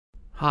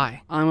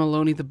Hi, I'm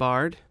Aloni the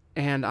Bard,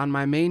 and on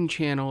my main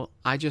channel,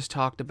 I just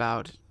talked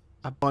about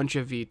a bunch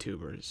of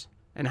VTubers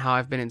and how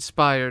I've been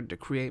inspired to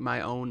create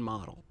my own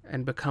model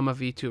and become a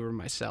VTuber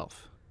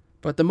myself.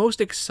 But the most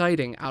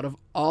exciting out of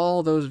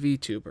all those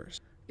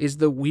VTubers is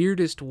the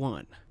weirdest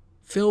one.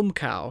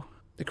 Filmcow,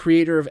 the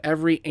creator of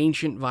every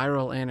ancient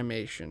viral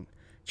animation,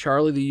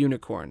 Charlie the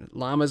Unicorn,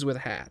 Llamas With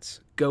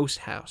Hats, Ghost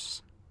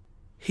House.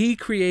 He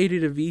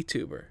created a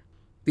VTuber,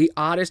 the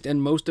oddest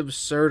and most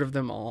absurd of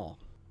them all.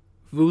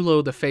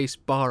 Vulo the Face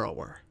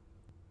Borrower,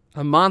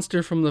 a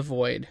monster from the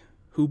void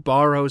who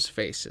borrows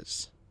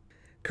faces.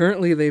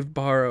 Currently they've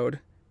borrowed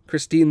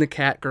Christine the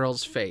Cat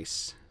Girl's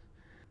face.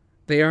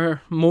 They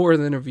are more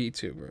than a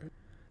VTuber.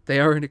 They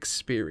are an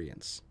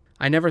experience.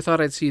 I never thought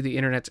I'd see the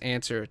internet's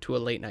answer to a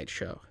late night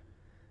show.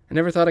 I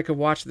never thought I could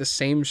watch the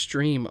same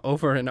stream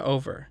over and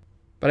over.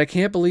 But I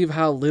can't believe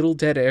how little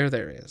dead air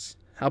there is.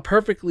 How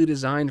perfectly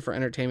designed for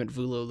entertainment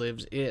Vulo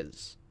Lives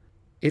is.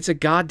 It's a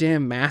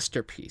goddamn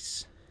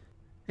masterpiece.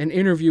 An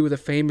interview with a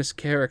famous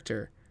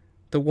character,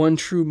 the one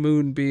true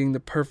moon being the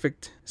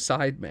perfect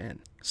sideman,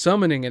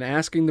 summoning and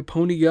asking the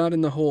pony god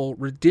in the hole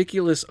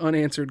ridiculous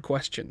unanswered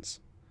questions.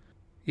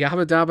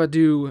 Yabba Dabba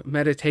Doo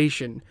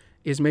meditation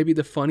is maybe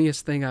the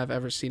funniest thing I've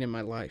ever seen in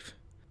my life.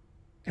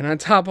 And on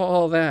top of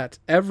all that,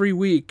 every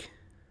week,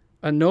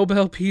 a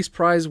Nobel Peace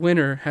Prize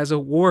winner has a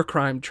war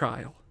crime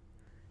trial.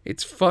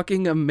 It's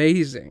fucking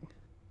amazing.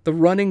 The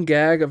running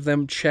gag of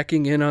them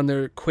checking in on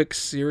their quick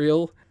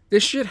cereal,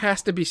 this shit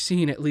has to be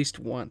seen at least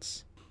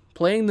once.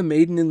 Playing The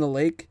Maiden in the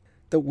Lake,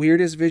 the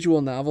weirdest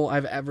visual novel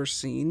I've ever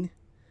seen.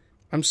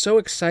 I'm so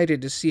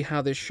excited to see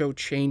how this show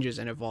changes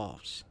and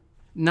evolves.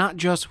 Not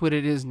just what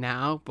it is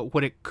now, but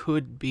what it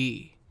could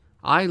be.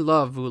 I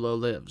love Vulo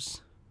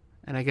Lives,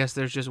 and I guess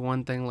there's just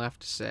one thing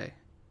left to say.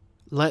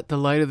 Let the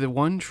light of the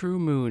one true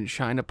moon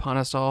shine upon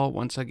us all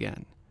once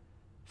again.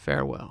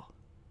 Farewell.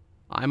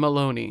 I'm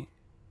Aloni.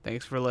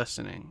 Thanks for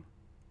listening.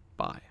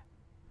 Bye.